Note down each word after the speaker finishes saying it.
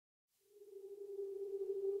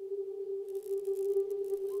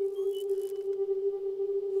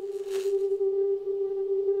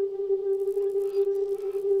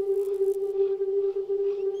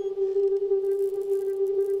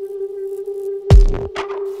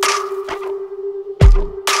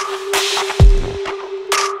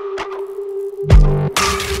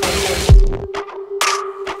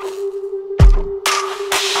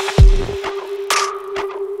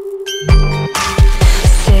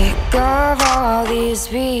these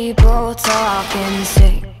people talking,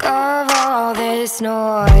 sick of all this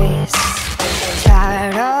noise.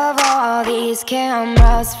 Tired of all these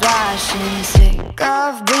cameras flashing, sick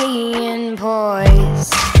of being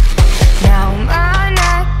poised. Now my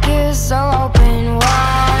neck is open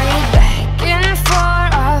wide, begging for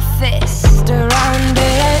a fist around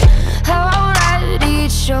it. Already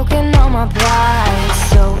choking on my pride,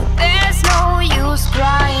 so there's no use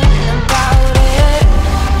crying about it.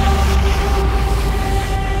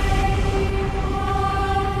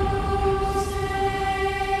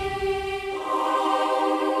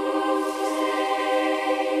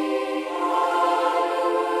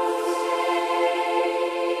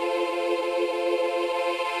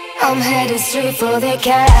 I'm headed straight for the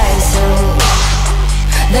castle.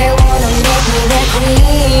 They wanna make me their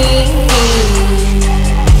queen.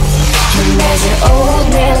 And there's an old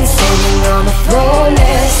man sitting on the throne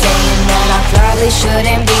there, saying that I probably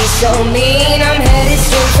shouldn't be so mean. I'm headed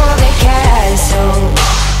straight for the castle.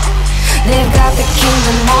 They've got the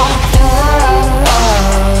kingdom locked up.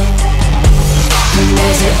 And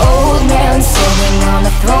there's an old man sitting on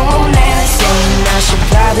the throne there, saying I should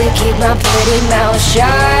probably keep my pretty mouth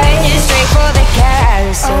shut. Straight for the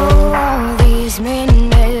castle. Oh, all these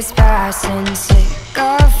minutes passing, sick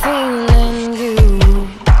of feeling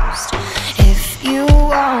used. If you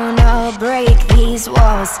wanna break these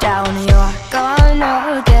walls down, you're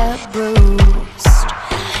gonna get bruised.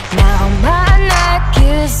 Now my neck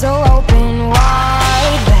is so open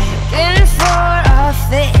wide, begging for a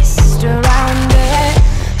fist around it.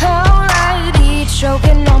 Already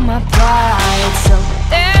choking on my pride, so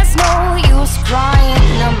there's no use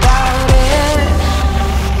crying about it.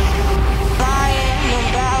 Crying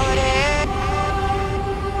about it.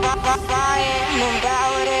 Crying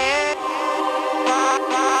about it.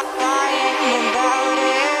 Crying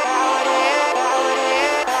about it.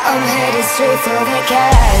 I'm headed straight for the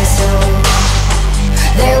castle.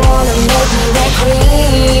 They wanna make me their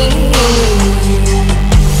queen.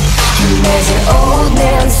 And there's an old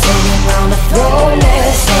man sitting on the throne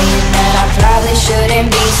there, saying that I probably shouldn't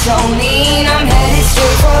be so mean. I'm headed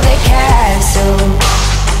straight for the castle.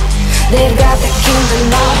 They've got the kingdom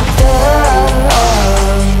locked up.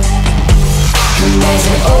 And there's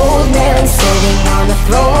an old man sitting on the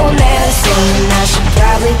throne there, saying I should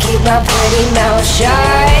probably keep my pretty mouth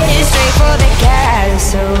shut. Straight for the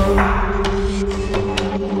castle.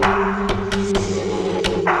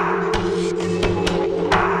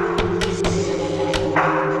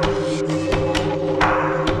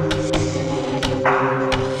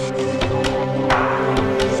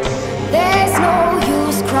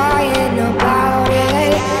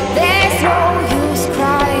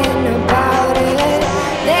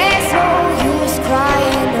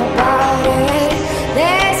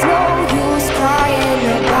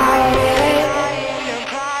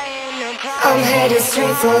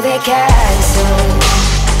 Straight for the castle.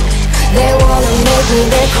 They wanna make me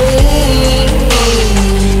their queen.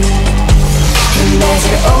 And there's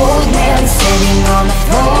an old man sitting on the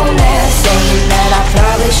throne there, saying that I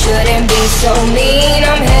probably shouldn't be so mean.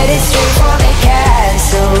 I'm headed straight for the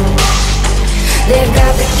castle. They've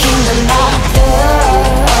got the kingdom locked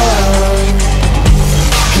up.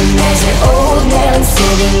 And there's an old man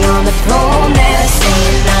sitting on the throne there,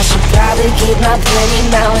 saying I should probably keep my pretty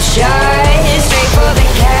mouth shut. Straight for the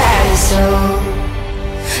castle.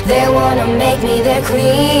 They wanna make me their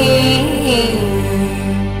queen.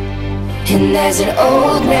 And there's an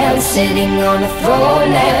old man sitting on the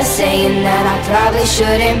throne there, saying that I probably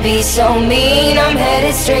shouldn't be so mean. I'm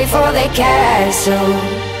headed straight for the castle.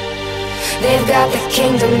 They've got the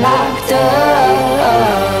kingdom locked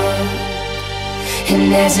up. And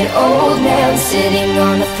there's an old man sitting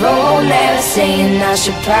on the throne there, saying I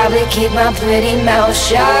should probably keep my pretty mouth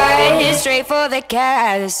shut. Straight for the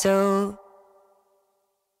castle.